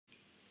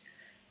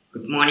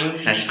Good morning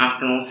slash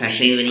afternoon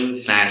slash evening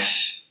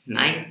slash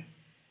night.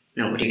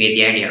 No, but you get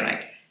the idea,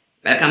 right?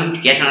 Welcome to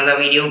yet another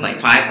video by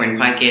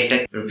 5.5K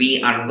Tech, where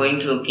we are going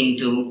to look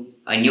into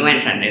a new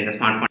entrant in the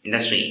smartphone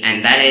industry,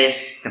 and that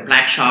is the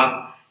Black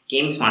Shark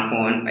game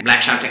smartphone by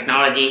Black Shark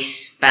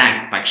Technologies,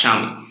 backed by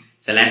Xiaomi.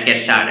 So let's get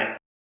started.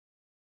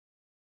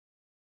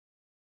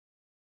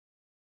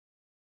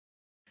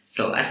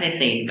 So as I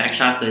said, Black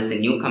Shark is a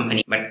new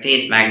company, but it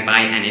is backed by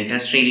an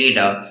industry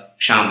leader,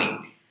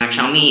 Xiaomi. Now,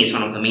 Xiaomi is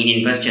one of the main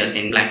investors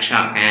in Black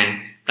Shark,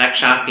 and Black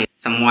Shark is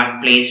somewhat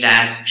placed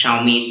as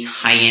Xiaomi's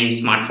high-end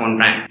smartphone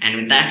brand. And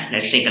with that,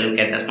 let's take a look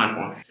at the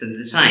smartphone. So the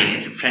design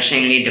is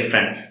refreshingly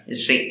different.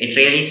 It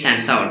really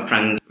stands out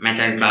from the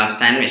metal glass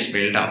sandwich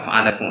build of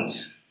other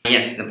phones.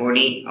 Yes, the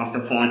body of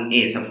the phone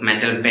is of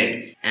metal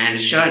build, and it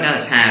sure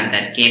does have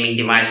that gaming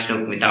device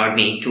look without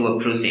being too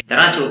obtrusive. There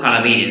are two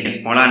color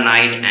variants, Polar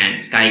Night and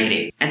Sky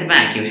Grey. At the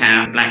back, you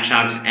have Black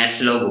Shark's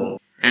S logo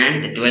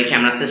and the dual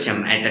camera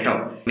system at the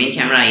top. The main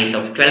camera is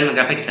of 12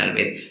 megapixel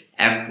with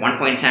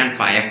f1.75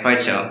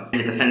 aperture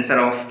and with a sensor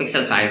of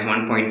pixel size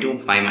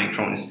 1.25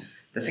 microns.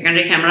 The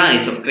secondary camera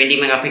is of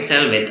 20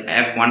 megapixel with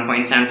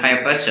f1.75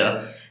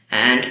 aperture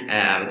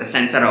and with a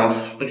sensor of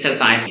pixel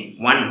size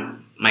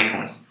 1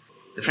 microns.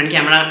 The front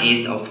camera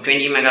is of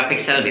 20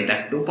 megapixel with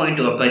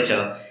f2.2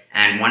 aperture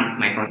and 1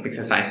 micron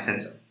pixel size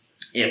sensor.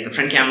 Yes, the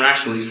front camera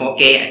shoots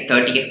 4K at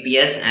 30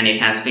 fps and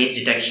it has face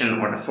detection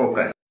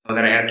autofocus. So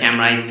the rear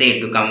camera is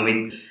said to come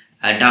with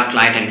a dark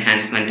light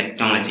enhancement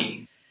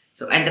technology.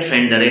 So at the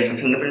front there is a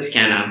fingerprint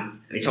scanner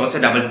which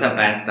also doubles up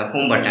as the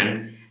home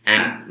button,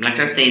 and Black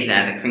Shark says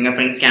that the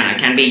fingerprint scanner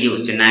can be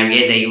used to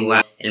navigate the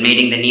UI,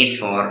 eliminating the needs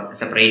for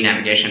separate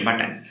navigation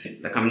buttons.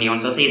 The company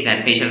also says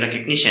that facial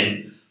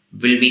recognition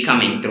will be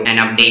coming through an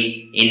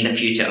update in the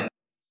future.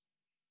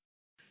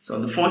 So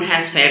the phone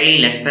has fairly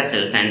less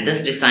bezels, and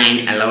this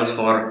design allows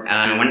for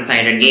a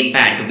one-sided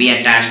gamepad to be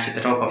attached to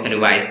the top of the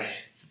device.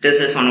 So this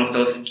is one of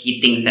those key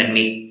things that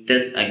make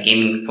this a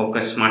gaming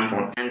focused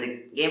smartphone. And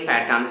the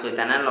gamepad comes with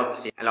an analog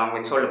stick along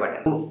with shoulder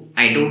buttons.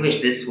 I do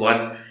wish this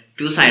was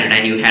two-sided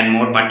and you had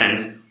more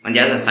buttons on the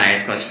other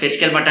side, because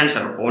physical buttons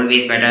are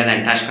always better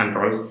than touch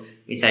controls,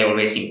 which I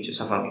always seem to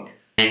suffer with.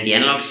 And the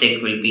analog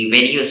stick will be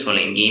very useful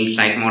in games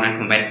like Modern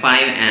Combat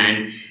 5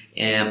 and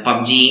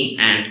PUBG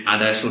and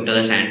other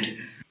shooters and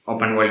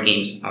open world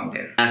games out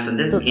there. So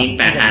this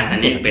gamepad has an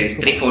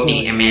inbuilt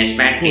 340 mAh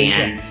battery,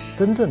 and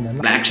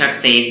Black Shark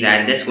says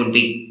that this would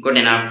be good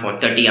enough for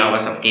 30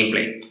 hours of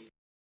gameplay.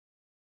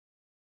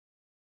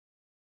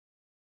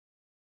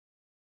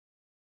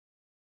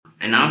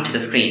 And now to the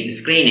screen. The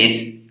screen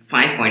is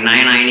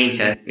 5.99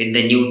 inches with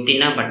the new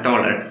thinner but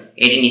taller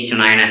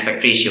 18:9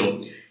 aspect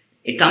ratio.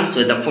 It comes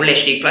with a full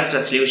HD plus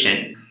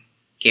resolution,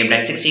 capped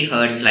at 60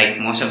 Hz like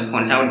most of the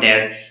phones out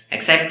there,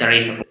 except the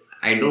Razer.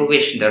 I do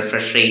wish the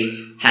refresh rate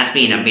has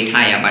been a bit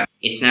higher, but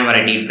it's never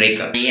a deal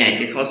breaker. Yeah,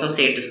 it is also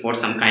said to support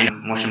some kind of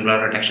motion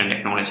blur reduction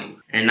technology.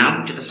 And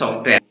now to the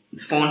software.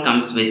 The phone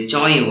comes with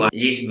Joy UI,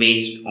 which is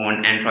based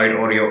on Android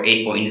Oreo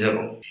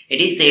 8.0.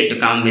 It is said to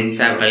come with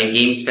several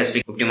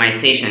game-specific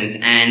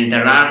optimizations, and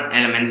there are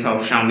elements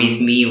of Xiaomi's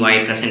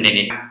MIUI present in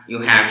it.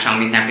 You have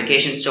Xiaomi's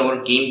application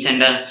store, game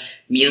center,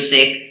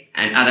 music,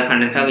 and other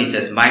content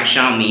services by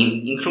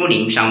Xiaomi,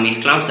 including Xiaomi's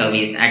cloud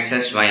service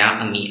accessed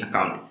via a Mi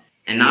account.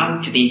 And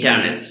now to the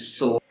internals.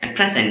 So at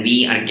present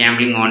we are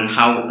gambling on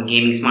how a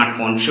gaming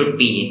smartphone should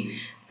be,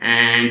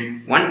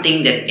 and one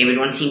thing that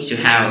everyone seems to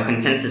have a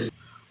consensus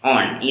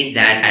on is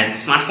that the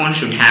smartphone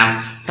should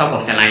have top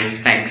of the line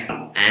specs,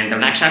 and the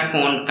Black Shark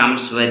phone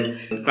comes with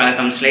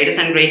Qualcomm's latest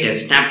and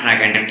greatest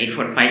Snapdragon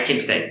 845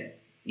 chipset,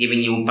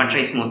 giving you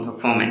buttery smooth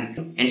performance,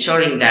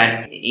 ensuring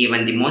that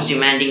even the most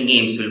demanding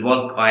games will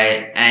work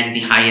at the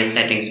highest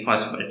settings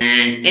possible.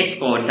 And it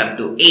supports up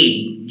to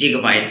 8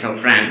 GB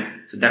of RAM.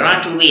 So there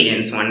are two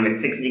variants, one with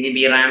 6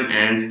 GB RAM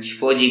and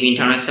 64 GB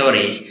internal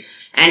storage,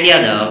 and the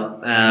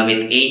other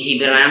with 8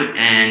 GB RAM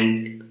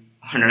and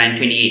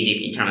 128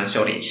 GB internal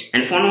storage.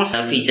 And the phone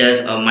also features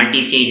a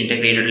multi-stage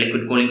integrated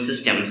liquid cooling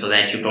system, so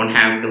that you don't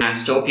have to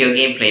stop your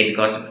gameplay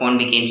because the phone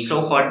became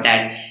so hot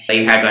that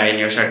you had to iron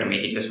your shirt to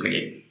make it useful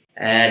again.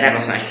 That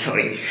was my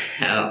story.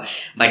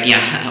 But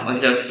yeah,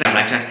 also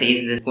Black Shark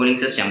says this cooling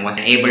system was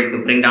able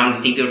to bring down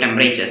CPU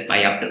temperatures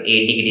by up to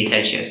 8 degrees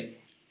Celsius.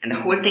 And the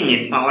whole thing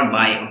is powered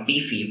by a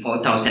beefy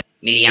 4000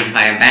 mAh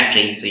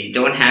battery, so you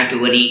don't have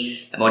to worry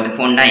about the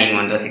phone dying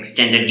on those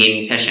extended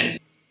gaming sessions.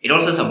 It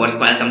also supports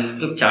Qualcomm's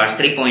Quick Charge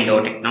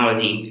 3.0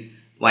 technology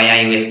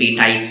via USB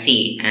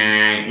Type-C,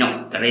 and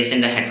no, there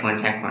isn't a headphone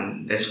jack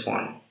on this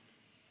phone.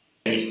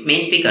 Its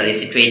main speaker is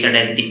situated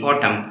at the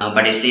bottom,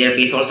 but its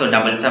earpiece also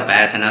doubles up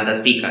as another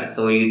speaker,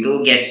 so you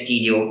do get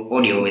stereo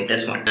audio with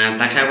this one.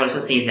 Black Shark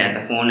also says that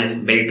the phone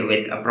is built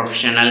with a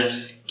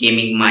professional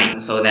gaming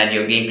mic, so that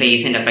your gameplay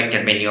isn't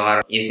affected when you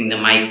are using the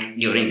mic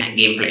during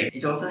gameplay.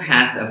 It also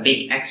has a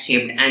big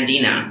X-shaped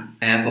antenna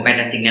for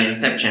better signal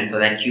reception, so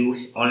that you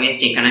always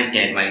stay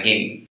connected while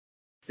gaming.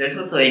 There's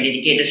also a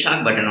dedicated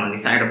shark button on the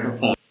side of the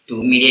phone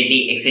to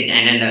immediately exit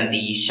and enter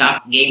the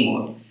shark game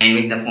mode, in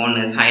which the phone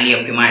is highly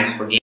optimized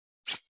for gaming.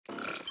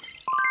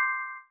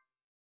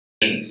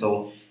 game.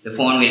 So the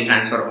phone will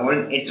transfer all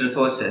its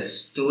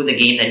resources to the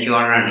game that you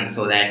are running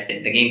so that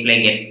the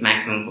gameplay gets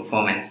maximum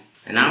performance.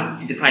 And now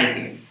the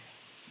pricing.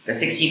 The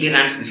 6GB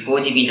RAM is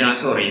 4GB internal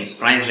storage is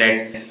priced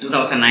at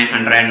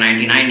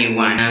 2,999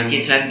 yuan, which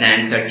is less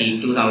than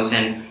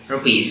 32,000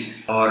 rupees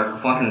or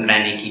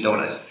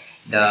 $480.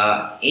 The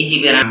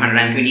 8GB RAM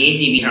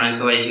 128GB internal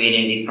storage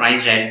variant is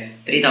priced at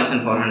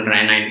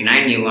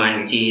 3,499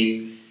 yuan, which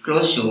is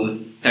close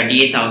to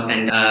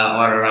 38,000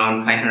 or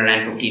around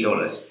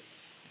 $550.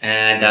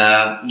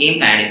 The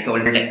gamepad is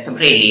sold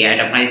separately at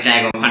a price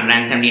tag of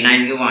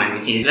 179 yuan,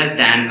 which is less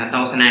than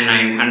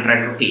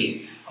 1,900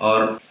 rupees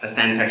or less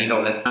than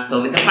 $30.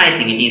 So with the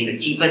pricing, it is the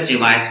cheapest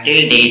device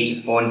till date to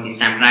support the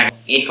Snapdragon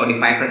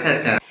 845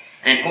 processor,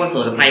 and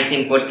also the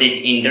pricing puts it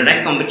in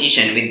direct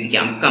competition with the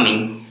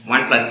upcoming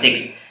OnePlus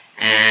 6.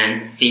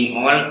 And seeing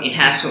all it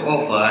has to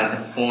offer,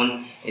 the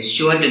phone is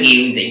sure to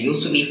give the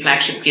used to be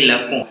flagship killer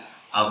phone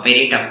a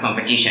very tough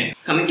competition.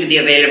 Coming to the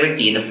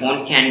availability, the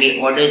phone can be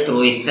ordered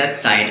through its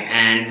website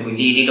and through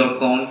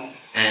JD.com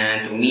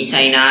and through Mi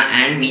China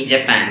and Mi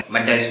Japan,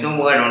 but there is no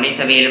word on its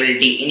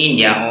availability in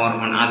India or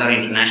on other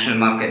international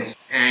markets.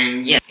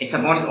 And yeah, it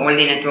supports all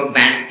the network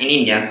bands in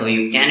India, so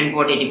you can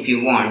import it if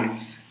you want,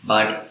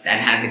 but that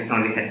has its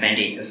own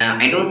disadvantages.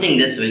 I don't think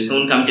this will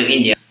soon come to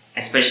India,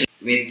 especially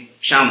with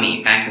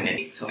Xiaomi backing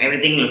it. So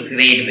everything looks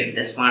great with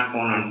the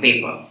smartphone on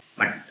paper,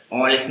 but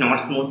all is not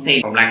smooth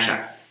sailing for Black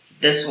Shark.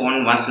 This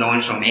phone was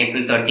launched on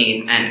April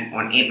 13th, and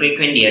on April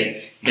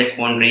 20th, this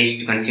phone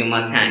reached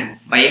consumers' hands.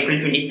 By April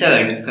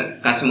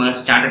 23rd, customers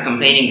started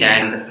complaining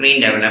that the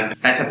screen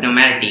developed touch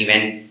abnormality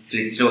when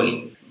slid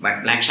slowly.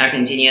 But Black Shark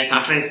engineers,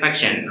 after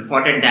inspection,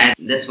 reported that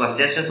this was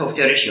just a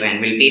software issue and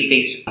will be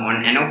fixed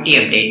on an OT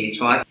update, which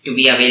was to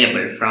be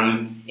available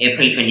from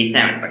April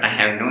 27th. But I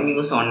have no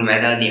news on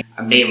whether the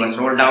update was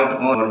rolled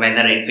out or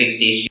whether it fixed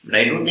the issue. But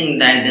I do think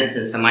that this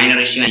is a minor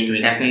issue and it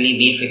will definitely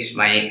be fixed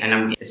by an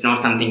update. It's not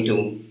something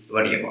to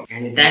worry about.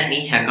 And with that,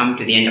 we have come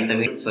to the end of the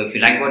video. So if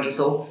you like what you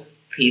saw,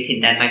 please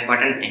hit that like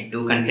button and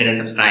do consider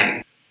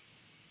subscribing.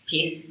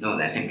 Peace. No,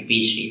 that's empty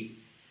PhDs.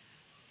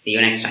 See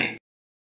you next time.